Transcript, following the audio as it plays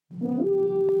Merhaba,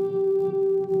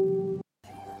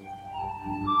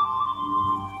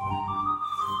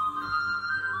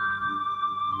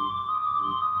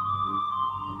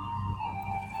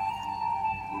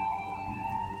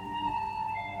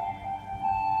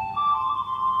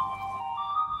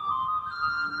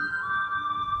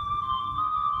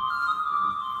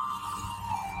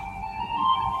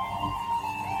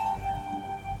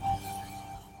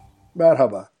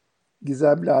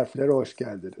 Gizemli Harflere hoş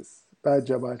geldiniz. Ben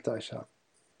Cemal.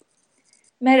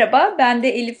 Merhaba, ben de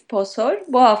Elif Posor.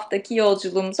 Bu haftaki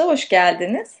yolculuğumuza hoş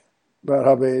geldiniz.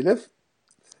 Merhaba Elif.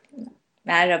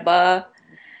 Merhaba.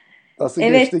 Nasıl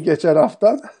Evet, geçti geçen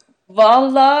haftan?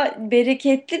 valla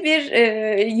bereketli bir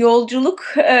yolculuk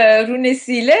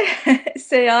runesiyle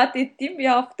seyahat ettiğim bir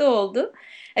hafta oldu.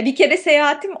 Bir kere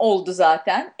seyahatim oldu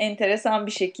zaten, enteresan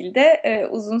bir şekilde.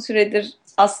 Uzun süredir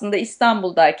aslında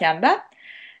İstanbul'dayken ben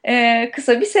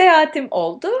kısa bir seyahatim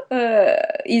oldu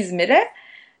İzmir'e.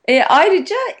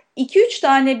 Ayrıca iki üç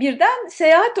tane birden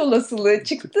seyahat olasılığı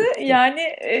çıktı. Yani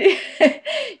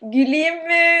güleyim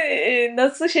mi,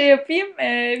 nasıl şey yapayım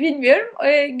bilmiyorum.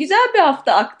 Güzel bir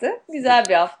hafta aktı. Güzel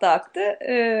bir hafta aktı.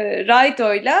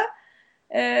 Raito'yla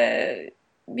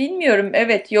bilmiyorum,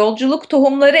 evet, yolculuk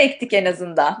tohumları ektik en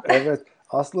azından. Evet,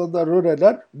 aslında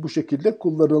röreler bu şekilde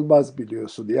kullanılmaz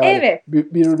biliyorsun. Yani Evet,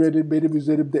 bir rörenin benim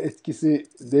üzerimde etkisi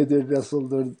nedir,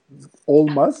 nasıldır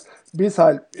olmaz. Biz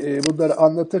bunları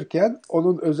anlatırken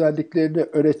onun özelliklerini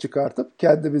öne çıkartıp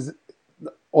kendimiz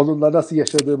onunla nasıl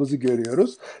yaşadığımızı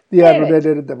görüyoruz. Diğer evet,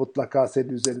 rölelerin de mutlaka senin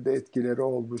üzerinde etkileri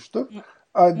olmuştur.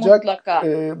 Ancak mutlaka,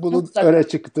 bunun öne mutlaka.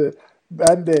 çıktı.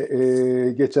 Ben de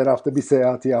geçen hafta bir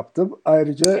seyahati yaptım.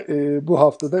 Ayrıca bu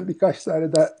haftada birkaç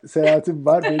tane de seyahatim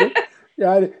var benim.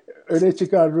 Yani öne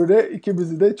çıkan röle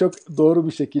ikimizi de çok doğru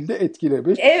bir şekilde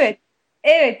etkilemiş. Evet,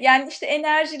 evet. Yani işte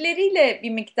enerjileriyle bir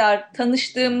miktar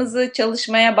tanıştığımızı,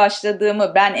 çalışmaya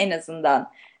başladığımı ben en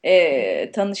azından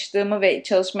tanıştığımı ve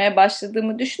çalışmaya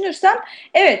başladığımı düşünürsem,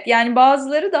 evet, yani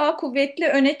bazıları daha kuvvetli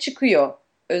öne çıkıyor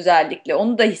özellikle.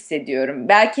 Onu da hissediyorum.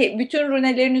 Belki bütün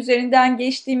runelerin üzerinden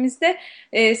geçtiğimizde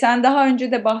sen daha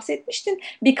önce de bahsetmiştin.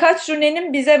 Birkaç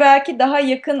runenin bize belki daha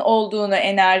yakın olduğunu,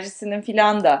 enerjisinin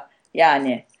filan da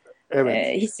yani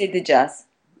Evet. hissedeceğiz.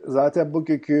 Zaten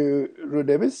bugünkü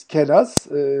rölemiz Kenaz.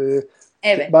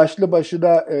 Evet. Başlı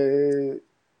başına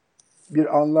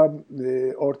bir anlam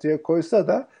ortaya koysa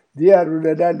da diğer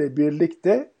rünelerle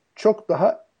birlikte çok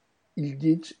daha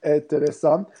ilginç,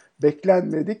 enteresan,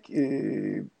 beklenmedik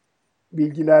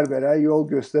bilgiler veren, yol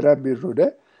gösteren bir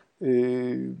rüne. E,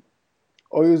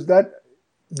 O yüzden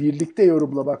birlikte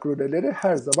yorumlamak rüneleri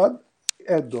her zaman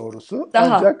en doğrusu.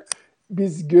 Daha. Ancak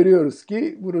biz görüyoruz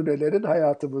ki bu rünelerin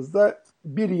hayatımızda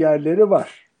bir yerleri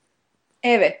var.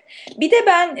 Evet. Bir de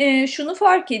ben şunu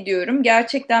fark ediyorum.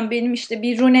 Gerçekten benim işte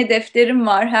bir rune defterim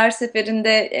var. Her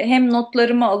seferinde hem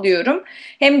notlarımı alıyorum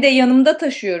hem de yanımda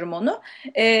taşıyorum onu.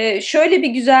 Şöyle bir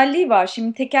güzelliği var.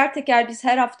 Şimdi teker teker biz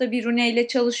her hafta bir rune ile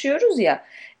çalışıyoruz ya.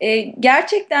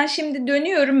 Gerçekten şimdi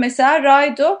dönüyorum mesela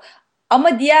Raido,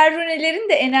 ama diğer runelerin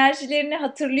de enerjilerini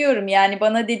hatırlıyorum. Yani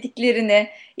bana dediklerini.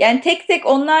 Yani tek tek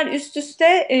onlar üst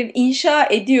üste inşa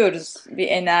ediyoruz bir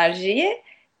enerjiyi.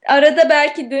 Arada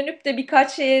belki dönüp de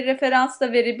birkaç şeye referans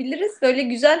da verebiliriz. Böyle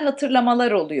güzel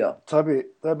hatırlamalar oluyor. Tabii.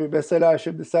 Mesela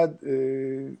şimdi sen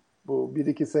bu bir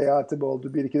iki seyahatim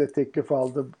oldu, bir iki de teklif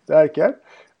aldım derken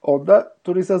onda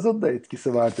turisazın da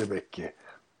etkisi var demek ki.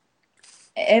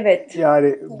 Evet,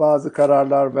 Yani bazı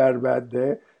kararlar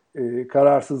vermende,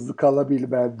 kararsızlık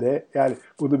kalabilmende, yani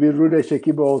bunu bir rüle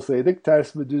çekimi olsaydık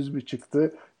ters mi düz mü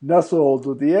çıktı, nasıl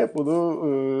oldu diye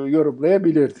bunu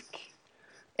yorumlayabilirdik.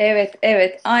 evet,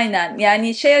 evet, aynen.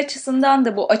 Yani şey açısından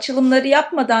da bu açılımları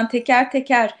yapmadan teker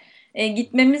teker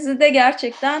gitmemizi de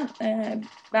gerçekten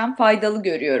ben faydalı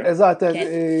görüyorum. Zaten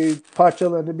Kendim.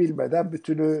 parçalarını bilmeden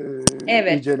bütünü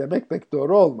Evet, incelemek pek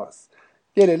doğru olmaz.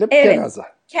 Gelelim evet. Kenaz'a.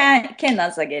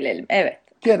 Kenaz'a gelelim. Evet.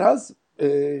 Kenaz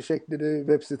şeklini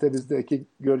web sitemizdeki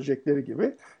görecekleri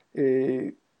gibi e,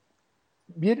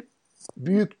 bir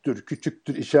büyüktür,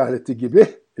 küçüktür işareti gibi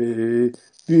e,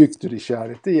 büyüktür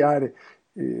işareti. Yani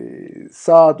e,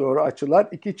 sağa doğru açılan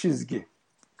iki çizgi.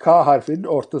 K harfinin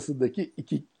ortasındaki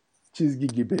iki çizgi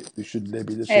gibi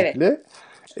düşünülebilir Evet. şekli.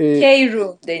 E,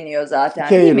 Keiru deniyor zaten,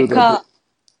 değil mi? Keiru K.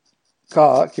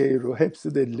 K, Keiru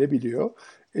hepsi denilebiliyor.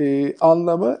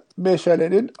 Anlamı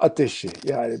meşalenin ateşi.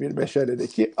 Yani bir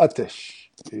meşaledeki ateş.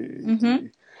 Hı hı.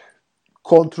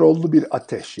 Kontrollü bir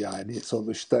ateş yani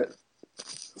sonuçta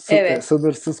Evet.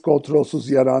 sınırsız, kontrolsüz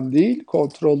yanan değil,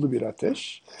 kontrollü bir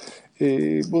ateş.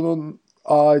 Bunun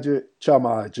ağacı çam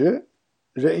ağacı,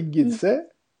 rengi ise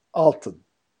altın,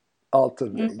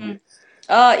 altın Hı hı. rengi.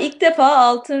 İlk defa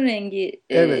altın rengi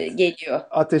Evet. geliyor.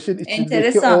 Ateşin içindeki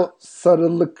Enteresan. o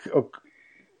sarılık, o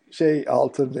şey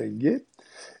altın rengi.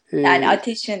 Yani E,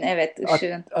 ateşin, evet,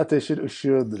 ışığın. Ateşin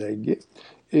ışığın rengi.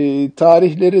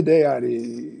 Tarihleri de yani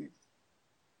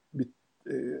bir,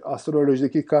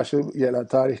 astrolojideki karşı gelen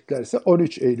tarihler ise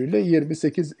 13 Eylül ile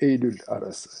 28 Eylül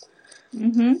arası. Hı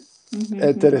hı. Hı hı hı hı.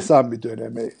 Enteresan bir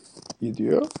döneme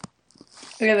gidiyor.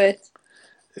 Evet.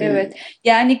 E, Evet.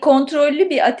 Yani kontrollü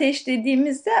bir ateş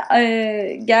dediğimizde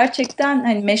gerçekten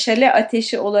hani meşale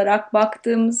ateşi olarak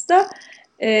baktığımızda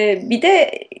bir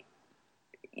de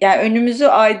yani önümüzü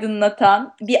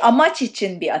aydınlatan bir amaç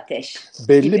için bir ateş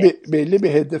gibi. belli bir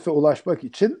hedefe ulaşmak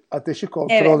için ateşi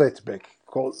kontrol Evet. etmek,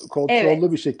 Evet.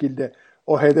 kontrollü bir şekilde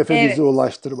o hedefe bizi Evet.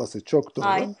 ulaştırması çok doğru.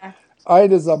 Aynen.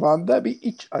 Aynı zamanda bir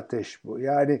iç ateş bu.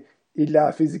 Yani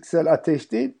illa fiziksel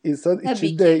ateş değil, insanın Tabii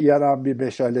içinde ki. yanan bir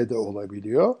meşale de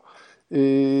olabiliyor.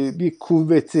 Bir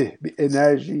kuvveti, bir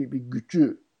enerjiyi, bir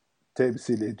gücü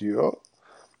temsil ediyor.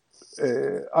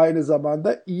 Aynı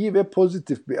zamanda iyi ve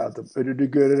pozitif bir adım.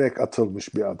 Önünü görerek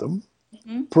atılmış bir adım. Hı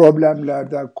hı.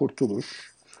 Problemlerden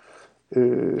kurtuluş.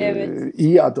 Evet.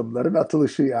 İyi adımların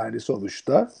atılışı yani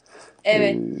sonuçta. Ee,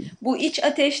 Evet. Bu iç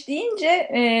ateş deyince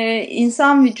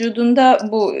insan vücudunda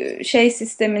bu şey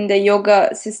sisteminde,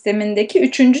 yoga sistemindeki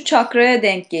üçüncü çakraya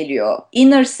denk geliyor.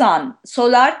 Inner Sun,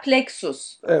 solar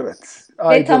plexus. evet,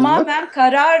 Ve tamamen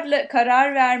aydınlık.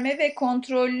 karar verme ve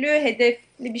kontrollü,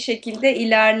 hedefli bir şekilde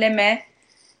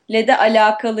ilerlemeyle de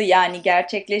alakalı, yani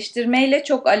gerçekleştirmeyle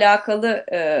çok alakalı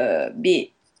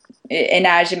bir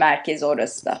enerji merkezi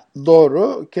orası da.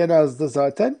 Doğru. Kenaz'da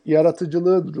zaten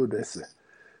yaratıcılığın rünesi.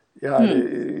 Yani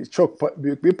Hmm, çok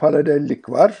büyük bir paralellik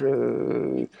var.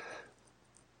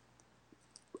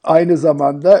 Aynı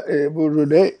zamanda bu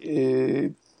rüne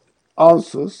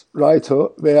Ansuz,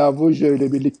 Raito veya Vujo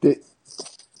ile birlikte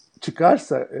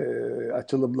çıkarsa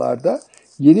açılımlarda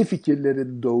yeni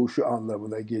fikirlerin doğuşu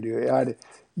anlamına geliyor. Yani hı hı.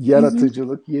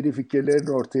 yaratıcılık, yeni fikirlerin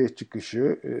ortaya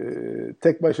çıkışı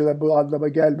tek başına bu anlama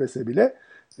gelmese bile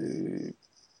e, birlik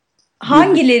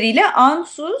Hangileriyle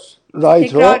ansuz? Tekrar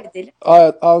Raito, edelim.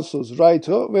 Ansuz,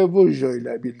 Raito ve Vujo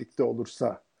ile birlikte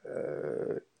olursa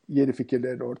yeni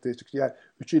fikirlerin ortaya çıkışı. Yani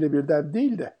üçüyle birden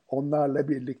değil de onlarla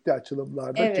birlikte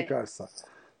açılımlarda Evet, çıkarsa.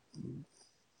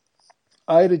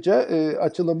 Ayrıca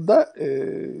açılımda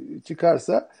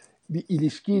çıkarsa bir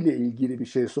ilişkiyle ilgili bir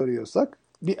şey soruyorsak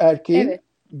bir erkeğin evet.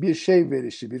 bir şey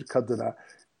verişi bir kadına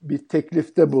bir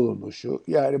teklifte bulunuşu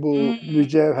yani bu Hmm.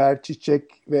 mücevher, çiçek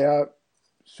veya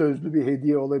sözlü bir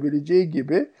hediye olabileceği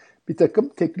gibi bir takım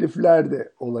teklifler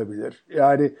de olabilir.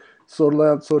 Yani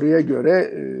sorulan soruya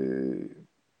göre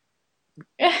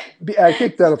bir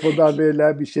erkek tarafından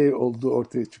verilen bir şey olduğu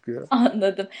ortaya çıkıyor.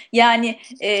 Anladım. Yani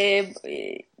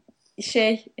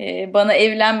bana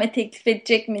evlenme teklif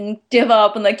edecek mi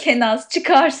cevabına Kenaz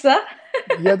çıkarsa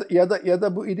Ya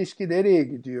da bu ilişki nereye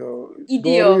gidiyor? Doğru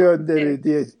gidiyor. yönde Evet. mi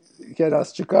diye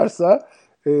keras çıkarsa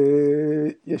e,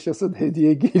 yaşasın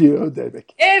hediye geliyor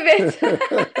demek. Evet.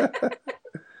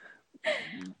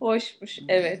 Hoşmuş.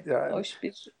 Evet. Yani Hoş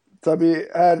bir. tabii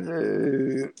her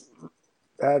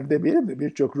demeyelim de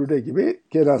birçok rüne gibi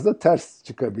keras da ters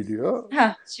çıkabiliyor.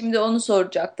 Şimdi onu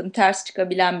soracaktım. Ters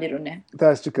çıkabilen bir ürüne.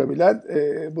 Ters çıkabilen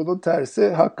bunun tersi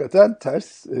hakikaten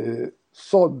ters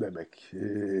son demek.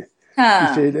 Bir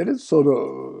Ha, şeylerin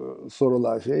sonu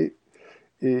sorulan şey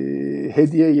e,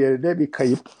 hediye yerine bir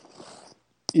kayıp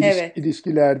evet.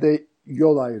 ilişkilerde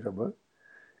yol ayrımı,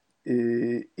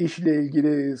 işle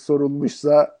ilgili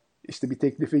sorulmuşsa işte bir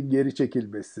teklifin geri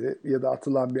çekilmesi ya da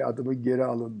atılan bir adımın geri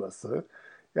alınması.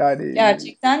 Yani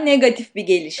Gerçekten negatif bir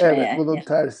gelişme evet bunun yani.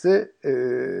 tersi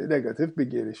negatif bir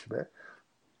gelişme.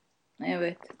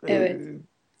 Evet. Evet. E,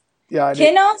 Yani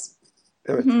Kenaz.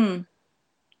 evet Hmm.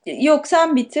 Yok,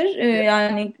 sen bitir.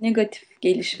 Yani negatif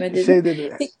gelişme dedin. şey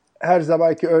dedi Peki. her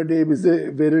zamanki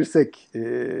örneğimizi verirsek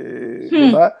Hmm.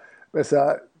 buna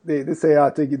mesela neydi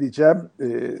seyahate gideceğim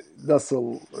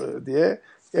nasıl diye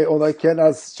ona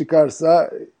Kenaz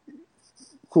çıkarsa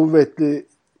kuvvetli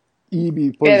iyi bir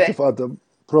Evet. pozitif adım,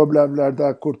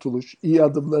 problemlerden kurtuluş, iyi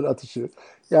adımlar atışı.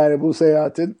 Yani bu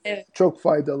seyahatin Evet. çok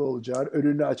faydalı olacağını,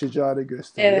 önünü açacağını Evet.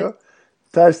 gösteriyor.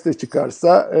 Ters de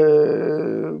çıkarsa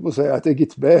bu seyahate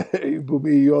gitme, bu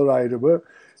bir yol ayrımı,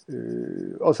 e,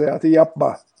 o seyahati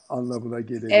yapma anlamına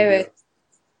gelebiliyor. Evet.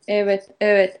 Evet.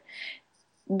 Evet.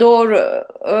 Doğru,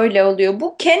 öyle oluyor.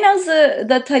 Bu Kenaz'ı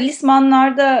da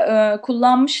talismanlarda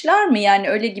kullanmışlar mı? Yani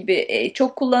öyle gibi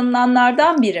çok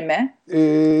kullanılanlardan biri mi?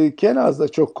 Kenaz da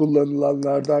çok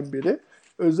kullanılanlardan biri.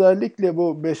 Özellikle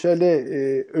bu meşale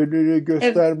önünü Evet.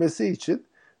 göstermesi için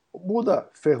bu da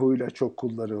fehuyla çok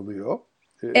kullanılıyor.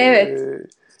 Evet. Ee,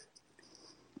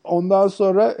 Ondan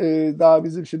sonra daha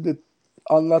bizim şimdi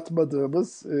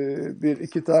anlatmadığımız bir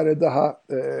iki tane daha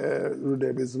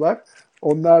rünemiz var.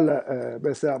 Onlarla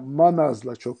mesela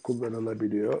manazla çok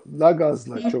kullanılabiliyor.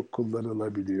 Nagazla Hı, çok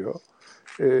kullanılabiliyor.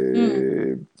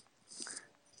 hı.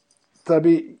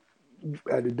 Tabii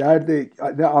yani nerede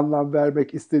ne anlam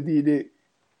vermek istediğini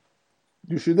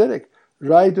düşünerek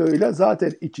Raido ile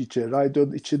zaten iç içe.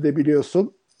 Raido'nun içinde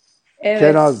biliyorsun Evet.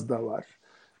 Kenaz da var.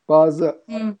 Bazı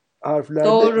Hı, harflerde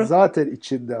doğru. zaten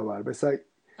içinde var. Mesela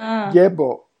Ha,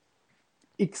 Gebo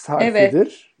X evet.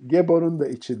 harfidir. Gebo'nun da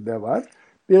içinde var.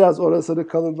 Biraz orasını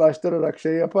kalınlaştırarak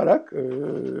şey yaparak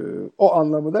o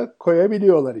anlamı da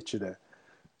koyabiliyorlar içine.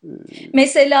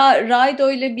 Mesela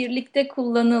Raido ile birlikte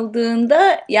kullanıldığında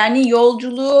yani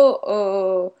yolculuğu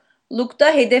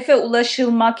lukta hedefe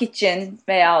ulaşılmak için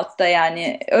veyahut da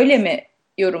yani öyle mi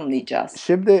yorumlayacağız?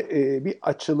 Şimdi bir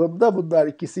açılımda bunlar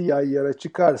ikisi yan yana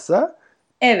çıkarsa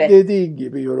Evet, dediğin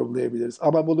gibi yorumlayabiliriz.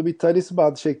 Ama bunu bir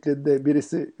talisman şeklinde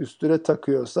birisi üstüne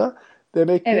takıyorsa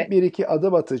demek ki evet. bir iki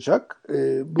adım atacak.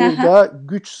 Burada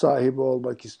güç sahibi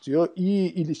olmak istiyor.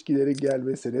 İyi ilişkilerin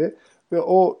gelmesini ve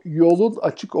o yolun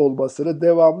açık olmasını,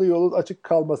 devamlı yolun açık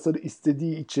kalmasını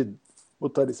istediği için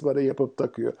bu talismanı yapıp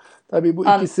takıyor. Tabii bu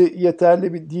An ikisi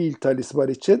yeterli bir değil talisman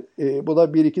için.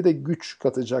 Buna bir iki de güç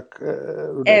katacak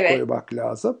rune evet. koymak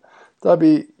lazım.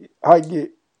 Tabii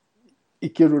hangi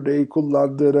iki runeyi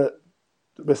kullandığını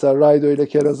mesela Raido ile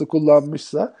Kenaz'ı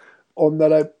kullanmışsa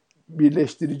onlara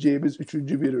birleştireceğimiz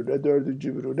üçüncü bir ürüne,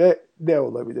 dördüncü bir ürüne ne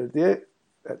olabilir diye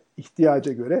yani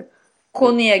ihtiyaca göre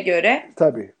Konuya göre.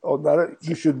 tabii onları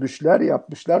düşünmüşler,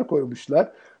 yapmışlar,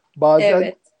 koymuşlar. Bazen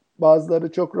Evet,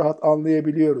 bazıları çok rahat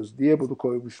anlayabiliyoruz diye bunu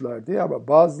koymuşlar diye ama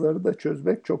bazıları da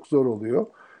çözmek çok zor oluyor.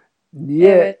 Niye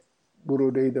evet,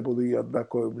 Brunei'yi de bunun yanına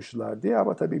koymuşlar diye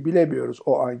ama tabii bilemiyoruz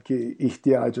o anki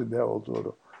ihtiyacın ne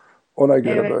olduğunu. Ona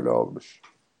göre evet, böyle olmuş.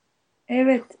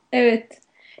 evet, evet.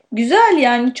 Güzel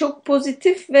yani çok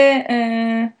pozitif ve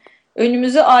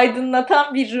önümüzü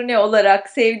aydınlatan bir rune olarak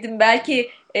sevdim. Belki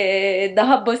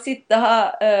daha basit,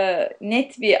 daha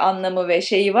net bir anlamı ve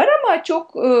şeyi var ama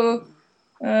çok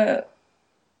e,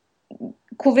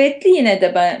 kuvvetli yine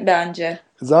de bence.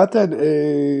 Zaten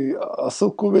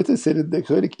asıl kuvveti senin de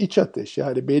söyledik iç ateş.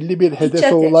 Yani belli bir İç hedefe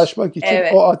ateş. ulaşmak için o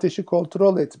Evet, ateşi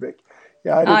kontrol etmek.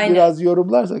 Yani aynen, biraz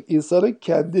yorumlarsak insanın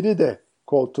kendini de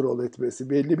kontrol etmesi.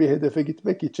 Belli bir hedefe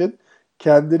gitmek için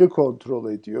kendini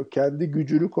kontrol ediyor. Kendi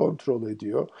gücünü kontrol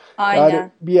ediyor. Yani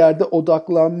aynen. bir yerde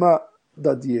odaklanma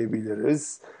da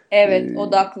diyebiliriz. E, Evet,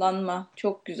 odaklanma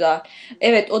çok güzel.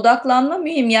 Evet, odaklanma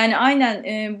mühim. Yani aynen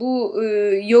bu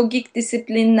yogik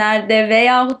disiplinlerde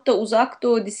veyahut da uzak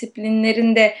doğu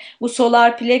disiplinlerinde bu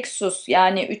solar plexus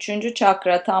yani üçüncü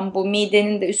çakra tam bu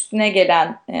midenin de üstüne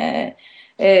gelen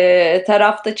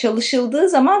tarafta çalışıldığı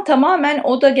zaman tamamen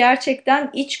o da gerçekten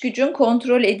iç gücün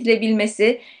kontrol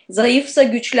edilebilmesi, zayıfsa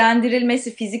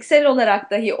güçlendirilmesi, fiziksel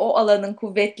olarak dahi o alanın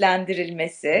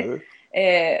kuvvetlendirilmesi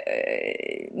evet.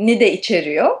 ni de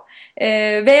içeriyor.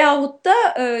 Veyahut da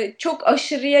çok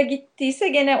aşırıya gittiyse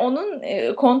gene onun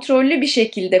kontrollü bir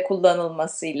şekilde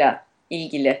kullanılmasıyla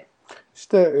ilgili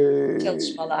İşte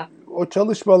çalışmalar. o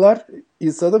çalışmalar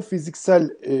insanın fiziksel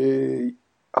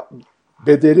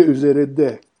bedeni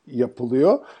üzerinde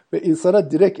yapılıyor ve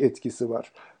insana direkt etkisi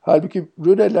var. Halbuki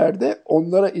rünelerde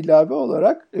onlara ilave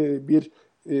olarak bir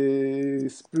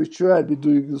spiritüel, bir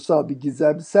duygusal, bir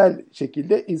gizemsel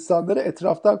şekilde insanları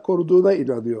etraftan koruduğuna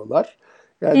inanıyorlar.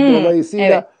 Yani Hmm, evet,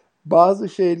 dolayısıyla bazı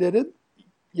şeylerin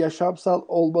yaşamsal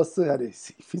olması yani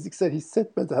fiziksel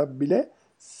hissetmeden bile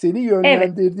seni evet,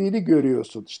 yönlendirdiğini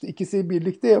görüyorsun. İşte ikisi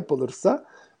birlikte yapılırsa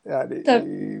yani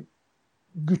tabii,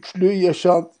 güçlü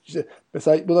yaşam işte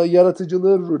mesela buna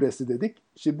yaratıcılığın rüresi dedik.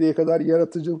 Şimdiye kadar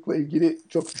yaratıcılıkla ilgili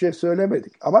çok bir şey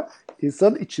söylemedik ama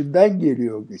insanın içinden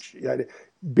geliyor güç. Yani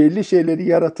belli şeyleri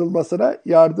yaratılmasına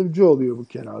yardımcı oluyor bu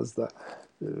Kenaz'da.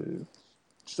 Ee,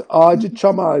 işte ağacı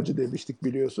çam ağacı demiştik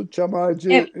biliyorsun. Çam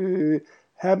ağacı evet,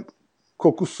 hem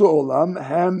kokusu olan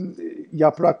hem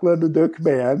yapraklarını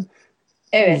dökmeyen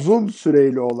evet. uzun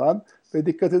süreli olan ve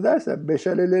dikkat edersen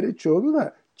meşalelerin çoğunu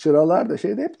da çıralar da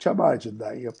şeyde hep çam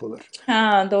ağacından yapılır.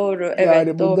 Ha, doğru, evet,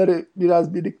 Yani doğru. bunları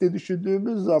biraz birlikte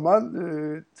düşündüğümüz zaman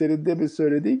senin demin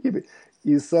söylediğin gibi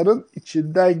insanın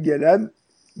içinden gelen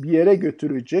bir yere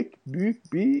götürecek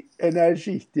büyük bir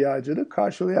enerji ihtiyacını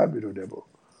karşılayan bir ürün bu.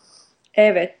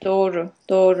 Evet, doğru,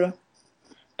 doğru.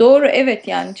 Doğru, evet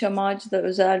yani çam ağacı da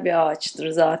özel bir ağaçtır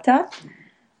zaten.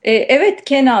 Evet,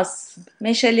 Kenaz,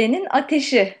 meşalenin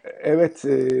ateşi. Evet,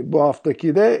 bu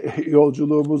haftaki de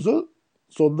yolculuğumuzu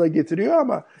sonuna getiriyor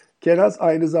ama Kenaz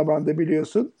aynı zamanda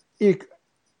biliyorsun ilk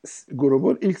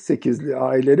grubun ilk sekizli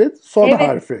ailenin son Evet,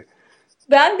 harfi.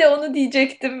 Ben de onu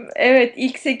diyecektim. Evet,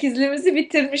 ilk sekizlimizi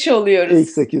bitirmiş İlk oluyoruz bu.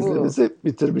 sekizlimizi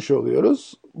bitirmiş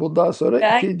oluyoruz. Bundan sonra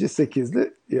Belki, ikinci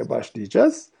sekizliye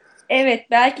başlayacağız. evet,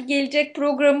 belki gelecek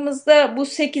programımızda bu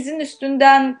sekizin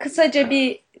üstünden kısaca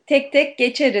bir tek tek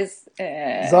geçeriz.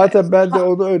 Zaten ben de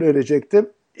onu önerecektim.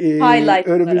 Highlight olarak.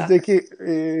 Önümüzdeki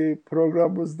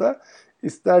programımızda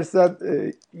istersen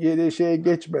yeni şeye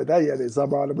geçmeden, yani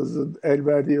zamanımızın el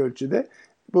verdiği ölçüde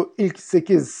bu ilk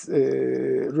 8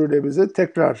 rulemizi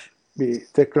bir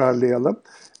tekrarlayalım.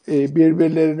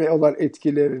 Birbirlerine olan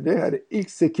etkilerini, hani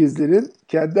ilk sekizlinin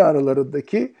kendi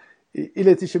aralarındaki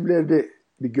iletişimlerini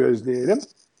bir gözleyelim.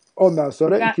 Ondan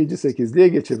sonra Ben, ikinci sekizliğe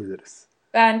geçebiliriz.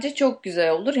 bence çok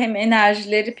güzel olur. Hem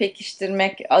enerjileri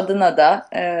pekiştirmek adına da,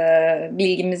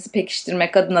 bilgimizi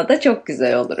pekiştirmek adına da çok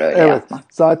güzel olur öyle Evet, yapmak.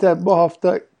 zaten bu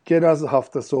hafta Kenaz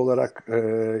haftası olarak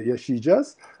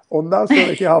yaşayacağız. Ondan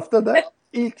sonraki hafta da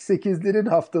ilk sekizlerin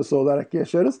haftası olarak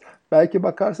yaşarız. Belki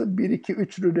bakarsın bir 2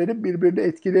 3 ürünlerin birbirine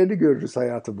etkilerini görürüz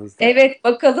hayatımızda. Evet,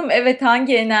 bakalım, evet,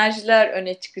 hangi enerjiler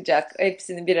öne çıkacak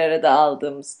hepsini bir arada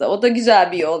aldığımızda. O da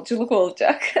güzel bir yolculuk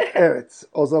olacak. Evet,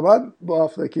 o zaman bu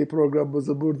haftaki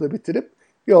programımızı burada bitirip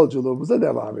yolculuğumuza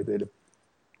devam edelim.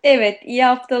 Evet, iyi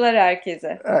haftalar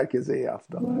herkese. Herkese iyi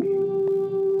haftalar.